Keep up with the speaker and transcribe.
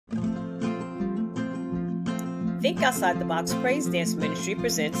Think Outside the Box Praise Dance Ministry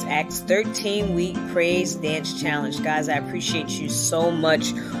presents Acts 13-week Praise Dance Challenge. Guys, I appreciate you so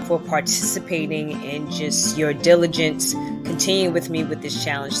much for participating and just your diligence. Continue with me with this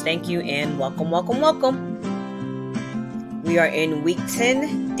challenge. Thank you and welcome, welcome, welcome. We are in week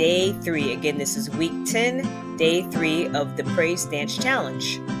 10, day 3. Again, this is week 10, day 3 of the Praise Dance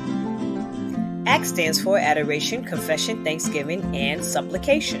Challenge. ACT stands for Adoration, Confession, Thanksgiving, and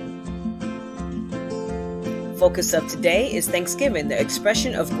Supplication. Focus of today is Thanksgiving, the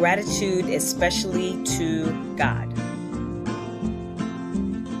expression of gratitude, especially to God.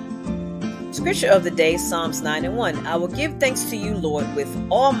 Scripture of the day, Psalms 9:1. I will give thanks to you, Lord, with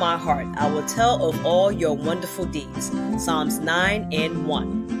all my heart. I will tell of all your wonderful deeds. Psalms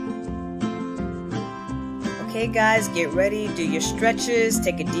 9:1. Okay, guys, get ready. Do your stretches.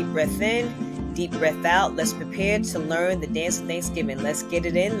 Take a deep breath in, deep breath out. Let's prepare to learn the dance of Thanksgiving. Let's get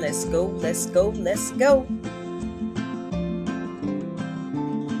it in. Let's go, let's go, let's go.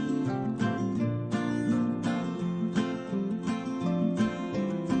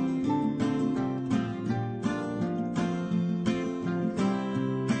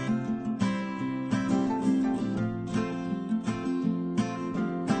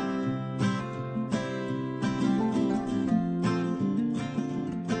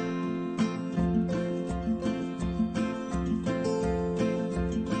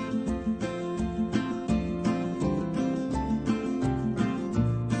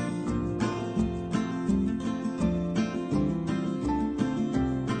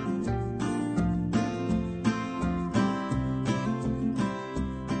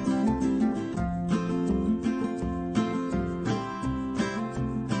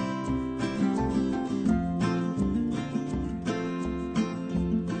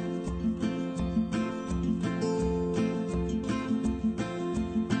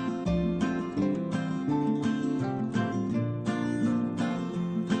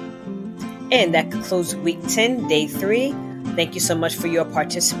 And that concludes week 10, day 3. Thank you so much for your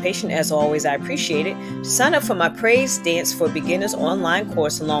participation. As always, I appreciate it. To sign up for my Praise Dance for Beginners online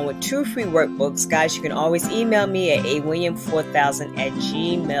course along with 2 free workbooks, guys, you can always email me at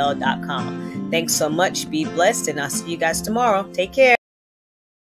awilliam4000@gmail.com. Thanks so much. Be blessed, and I'll see you guys tomorrow. Take care.